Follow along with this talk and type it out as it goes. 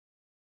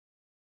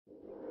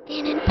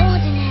In an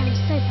ordinary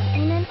sofa,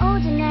 in an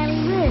ordinary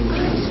room,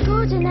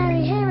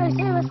 extraordinary heroes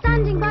who are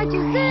standing by to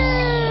zoom. So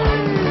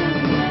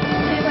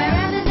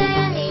wherever they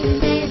are, even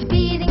they are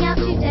speeding out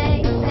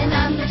today. The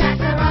Numberjacks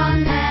are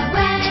on their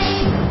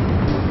way.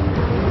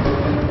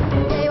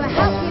 They will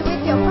help you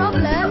with your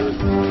problems.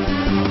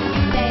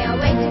 They are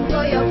waiting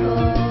for your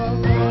call.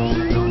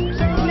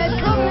 No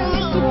problem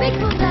is too big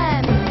for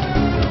them.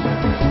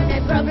 No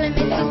problem is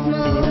too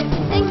small.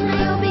 Things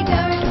may all be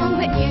going wrong,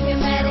 but you can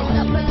let it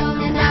stop for long.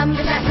 The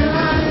Numberjacks are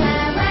on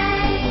their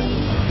way.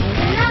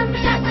 The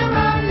Numberjacks are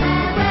on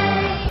their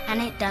way.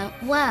 And it don't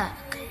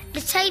work.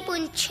 The table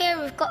and chair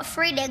have got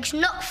 3 legs,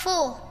 not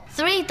 4.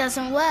 3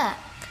 doesn't work.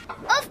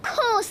 Of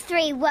course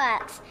 3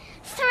 works.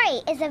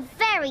 3 is a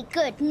very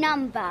good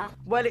number.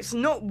 Well, it's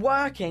not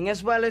working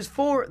as well as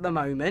 4 at the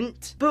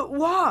moment. But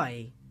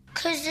why?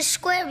 Because the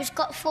square has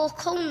got 4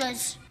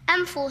 corners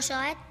and 4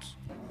 sides.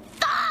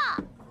 4! Ha!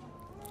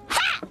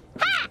 Ha!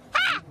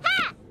 Ha!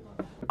 Ha!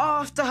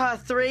 After her,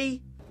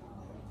 3.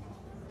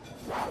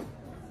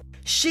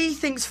 She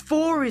thinks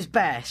 4 is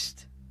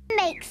best.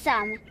 Make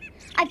some.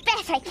 I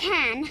bet I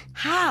can.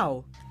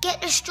 How? Get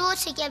the straw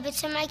together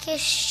to make a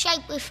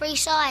shape with 3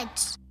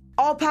 sides.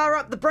 I'll power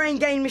up the brain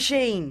gain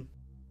machine.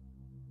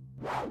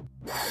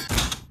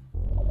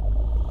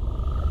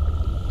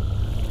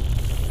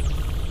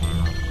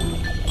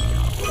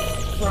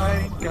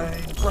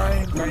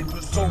 Brain gain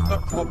to solve the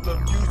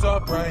problem. Use our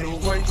brain. A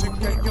way to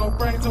get your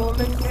brains all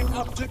linking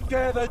up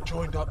together,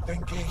 joined up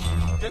thinking.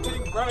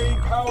 Getting brain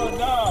power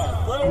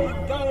now.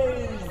 Brain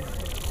gain.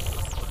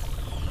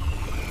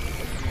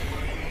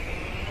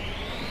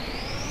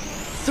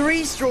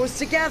 3 straws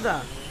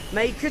together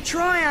make a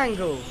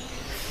triangle.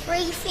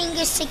 3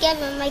 fingers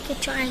together make a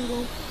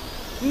triangle.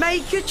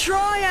 Make a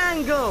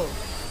triangle.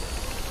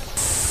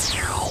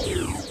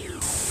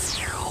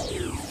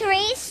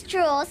 3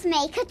 straws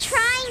make a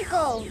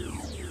triangle.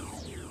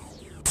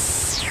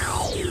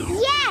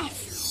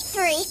 Yes!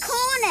 3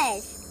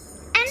 corners.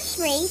 And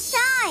 3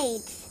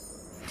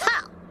 sides.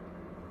 Ha!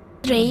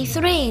 3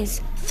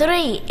 threes.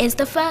 3 is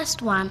the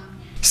first one.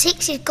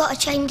 6 has got to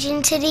change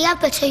into the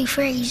other 2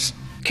 3s.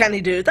 Can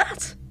he do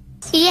that?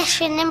 Yes,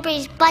 remember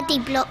his buddy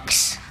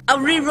blocks. I'll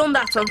rerun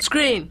that on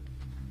screen.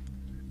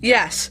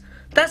 Yes,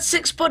 that's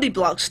 6 body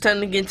blocks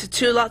turning into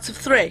 2 lots of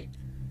 3.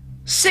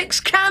 6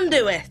 can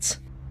do it!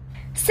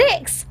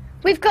 6!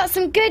 We've got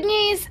some good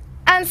news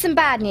and some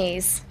bad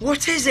news.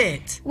 What is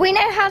it? We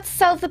know how to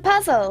solve the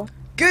puzzle.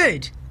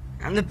 Good.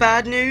 And the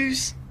bad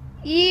news?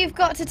 You've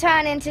got to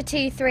turn into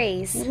 2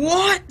 3s.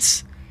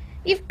 What?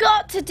 You've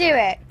got to do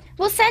it.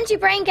 We'll send you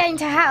Brain Gain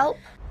to help.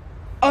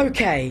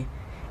 Okay.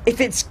 If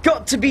it's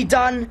got to be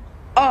done,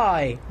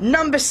 I,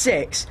 number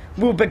 6,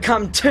 will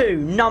become 2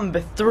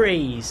 number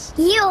 3s.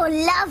 You'll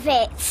love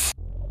it.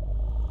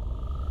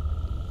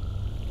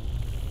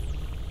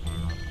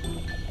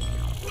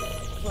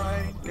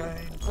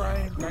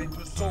 Brain gain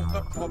to solve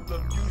the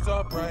problem. Use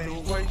our brain. A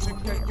way to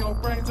get your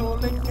brains all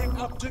linking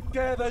up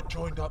together,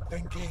 joined up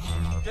thinking.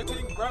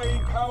 Getting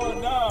brain power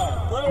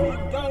now. Brain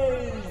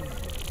gain.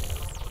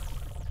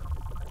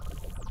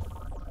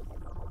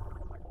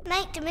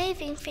 Make the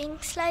moving thing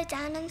slow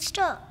down and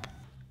stop.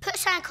 Put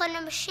something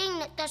on a machine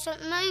that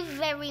doesn't move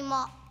very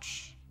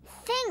much.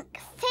 Think.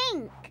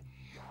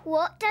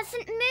 What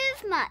doesn't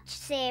move much,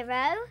 0?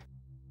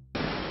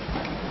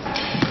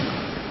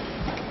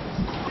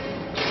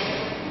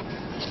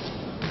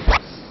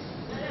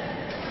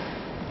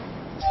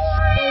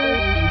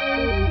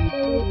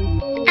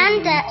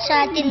 And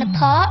outside in the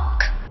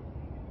park.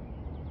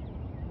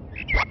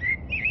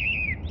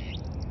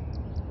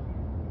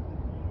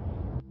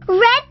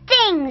 Red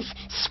things!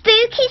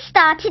 Spooky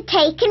started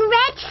taking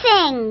red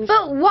things.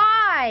 But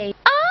why?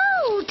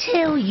 I'll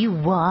tell you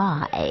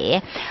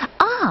why.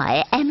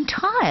 I am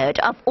tired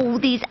of all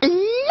these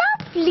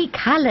lovely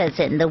colours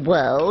in the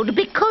world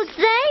because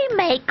they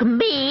make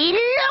me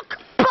look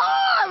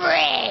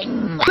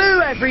boring.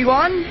 Boo,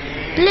 everyone!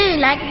 Blue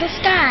like the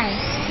sky.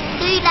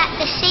 Blue like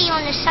the sea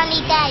on a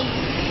sunny day.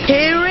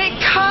 Here it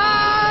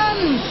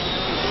comes!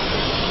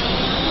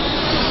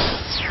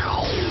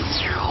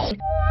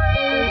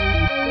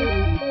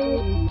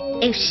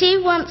 If she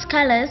wants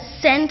colours,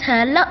 send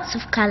her lots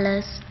of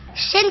colours.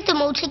 Send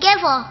them all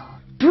together.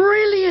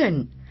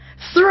 Brilliant!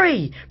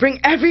 3, bring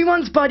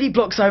everyone's buddy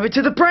blocks over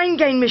to the brain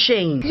gain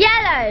machine.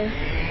 Yellow.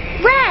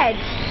 Red.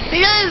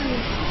 Blue.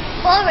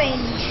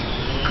 Orange.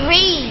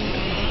 Green.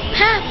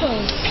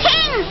 Purple.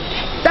 Pink!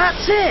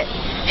 That's it!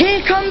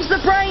 Here comes the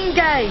brain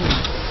gain!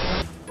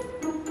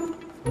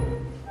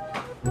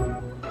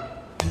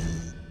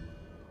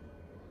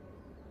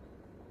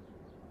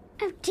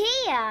 Oh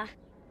dear.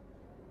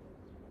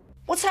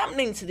 What's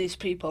happening to these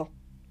people?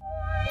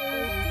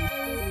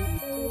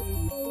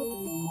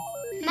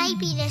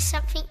 Maybe there's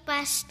something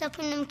by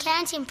stopping them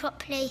counting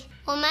properly.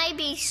 Or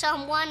maybe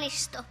someone is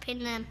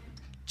stopping them.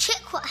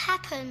 Check what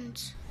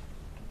happened.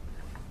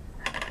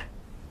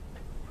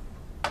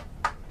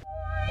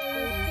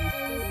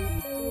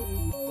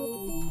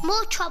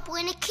 More trouble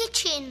in the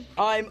kitchen.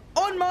 I'm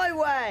on my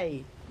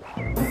way!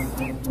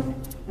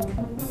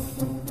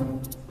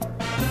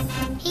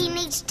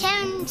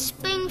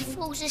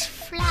 balls as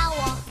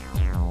flour.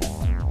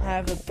 I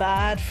have a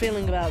bad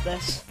feeling about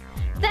this.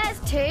 There's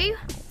 2.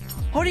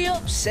 Hurry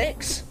up,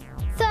 6.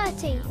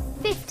 30,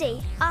 50,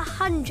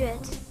 100.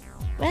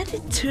 Where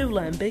did 2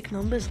 learn big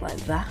numbers like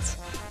that?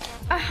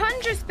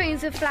 100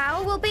 spoons of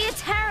flour will be a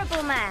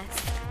terrible mess.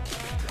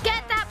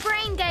 Get that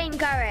brain game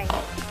going.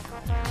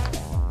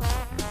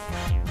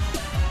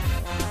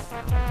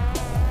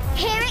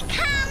 Here it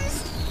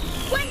comes.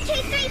 1, 2,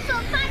 3,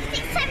 4, 5,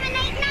 6, 7,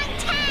 8, 9,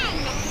 10.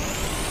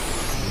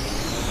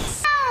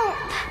 Help!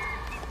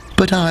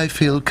 But I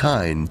feel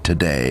kind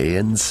today,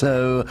 and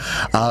so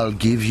I'll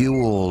give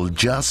you all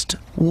just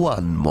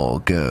one more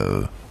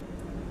go.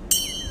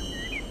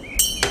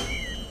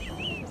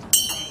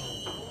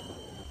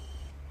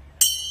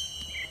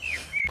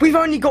 We've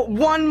only got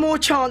one more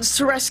chance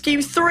to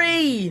rescue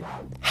 3.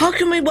 How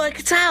can we work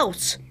it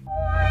out?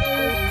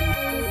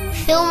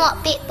 Film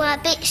up bit by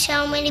bit, so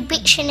how many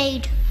bits you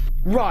need.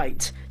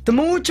 Right. The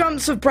more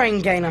jumps of brain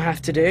gain I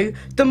have to do,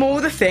 the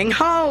more the thing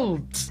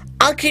holds.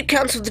 I'll keep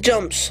count of the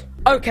jumps.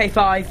 Okay,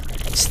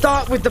 5.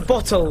 Start with the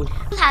bottle.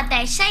 Had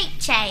their shape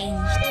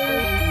changed.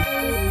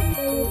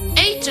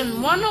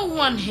 Agent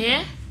 101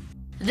 here.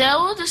 They're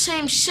all the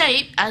same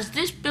shape as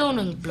this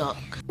building block.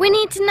 We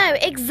need to know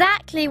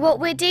exactly what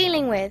we're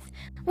dealing with.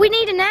 We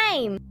need a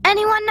name.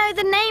 Anyone know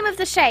the name of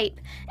the shape?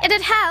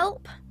 It'd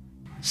help.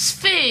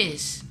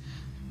 Spheres.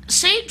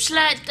 Shapes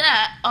like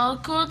that are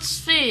called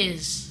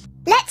spheres.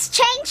 Let's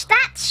change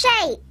that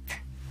shape.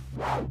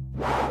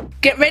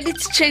 Get ready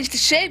to change the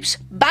shapes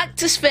back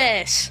to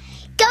spheres.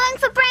 Going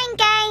for brain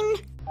gain.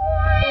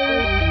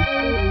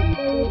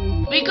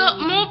 We got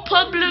more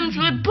problems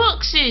with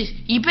boxes.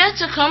 You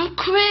better come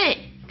quick.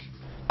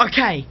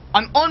 Okay,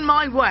 I'm on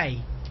my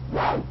way.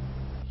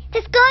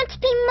 There's going to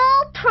be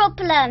more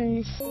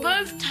problems.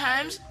 Both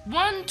times,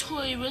 one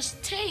toy was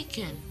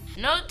taken.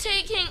 No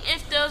taking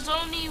if there's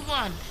only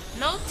one.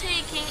 No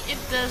taking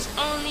if there's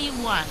only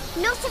one.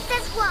 Not if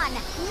there's one.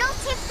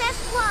 Not if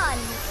there's one.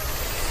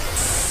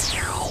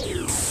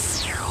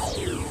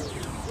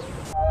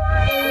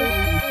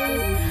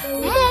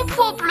 More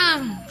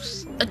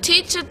problems. A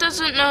teacher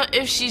doesn't know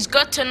if she's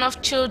got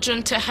enough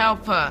children to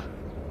help her.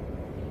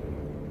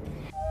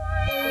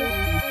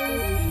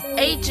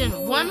 Agent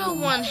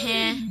 101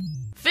 here.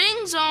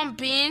 Things aren't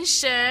being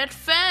shared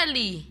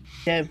fairly.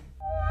 No.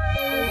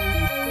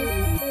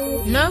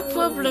 No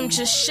problem,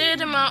 just share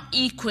them out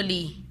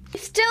equally.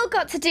 We've still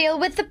got to deal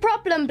with the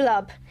problem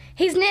blob.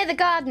 He's near the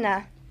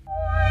gardener.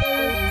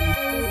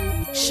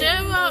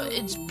 Share out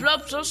its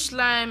blobs of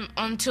slime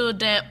until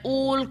they're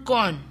all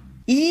gone.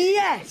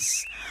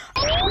 Yes!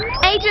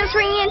 Agent's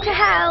ringing in to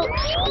help.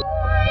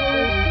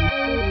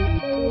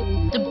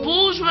 The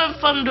balls went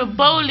from the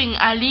bowling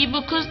alley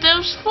because there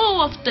was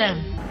 4 of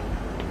them.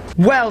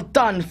 Well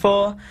done,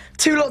 4.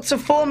 2 lots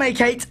of 4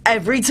 make 8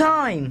 every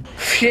time.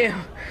 Phew.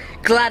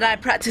 Glad I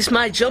practiced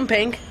my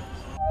jumping.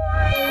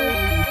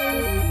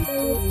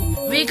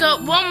 We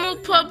got one more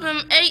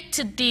problem 8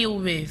 to deal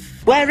with.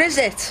 Where is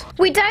it?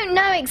 We don't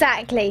know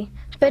exactly,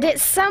 but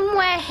it's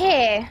somewhere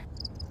here.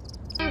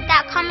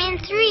 That come in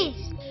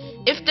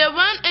 3s. If there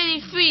weren't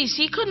any 3s,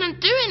 he couldn't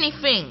do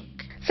anything.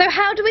 So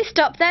how do we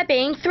stop there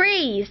being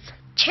 3s?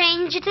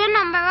 Change the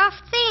number of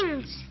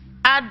things.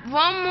 Add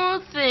one more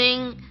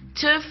thing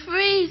to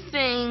 3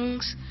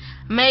 things.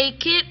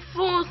 Make it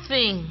 4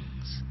 things.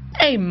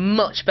 A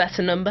much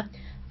better number.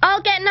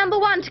 I'll get number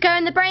 1 to go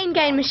in the brain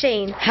gain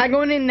machine. Hang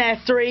on in there,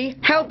 3.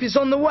 Help is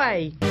on the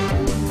way.